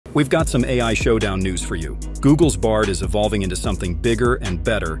We've got some AI showdown news for you. Google's Bard is evolving into something bigger and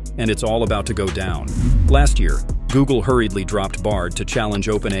better, and it's all about to go down. Last year, Google hurriedly dropped Bard to challenge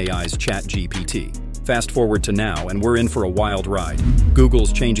OpenAI's ChatGPT. Fast forward to now, and we're in for a wild ride.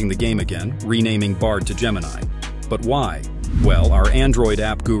 Google's changing the game again, renaming Bard to Gemini. But why? Well, our Android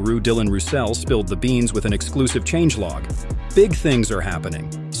app guru Dylan Roussel spilled the beans with an exclusive changelog. Big things are happening.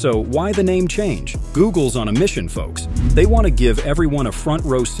 So why the name change? Google's on a mission, folks. They want to give everyone a front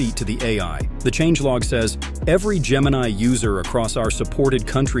row seat to the AI. The changelog says, every Gemini user across our supported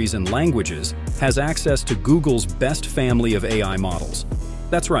countries and languages has access to Google's best family of AI models.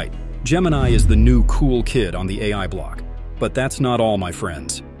 That's right, Gemini is the new cool kid on the AI block. But that's not all, my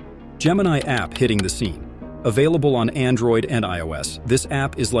friends. Gemini app hitting the scene. Available on Android and iOS, this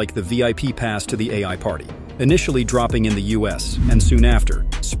app is like the VIP pass to the AI party, initially dropping in the US and soon after,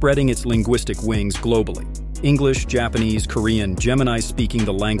 spreading its linguistic wings globally. English, Japanese, Korean, Gemini speaking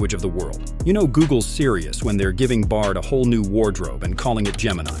the language of the world. You know Google's serious when they're giving Bard a whole new wardrobe and calling it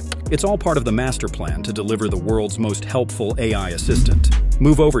Gemini. It's all part of the master plan to deliver the world's most helpful AI assistant.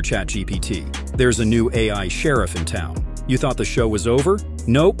 Move over, ChatGPT. There's a new AI sheriff in town. You thought the show was over?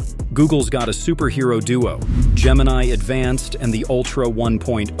 Nope. Google's got a superhero duo, Gemini Advanced and the Ultra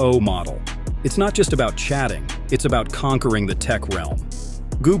 1.0 model. It's not just about chatting, it's about conquering the tech realm.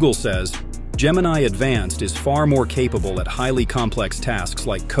 Google says, Gemini Advanced is far more capable at highly complex tasks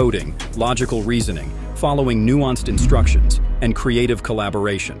like coding, logical reasoning, following nuanced instructions, and creative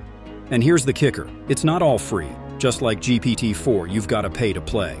collaboration. And here's the kicker, it's not all free. Just like GPT-4, you've got to pay to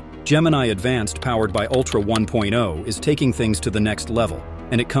play. Gemini Advanced, powered by Ultra 1.0, is taking things to the next level,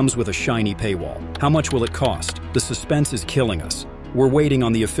 and it comes with a shiny paywall. How much will it cost? The suspense is killing us. We're waiting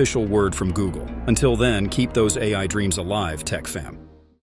on the official word from Google. Until then, keep those AI dreams alive, tech fam.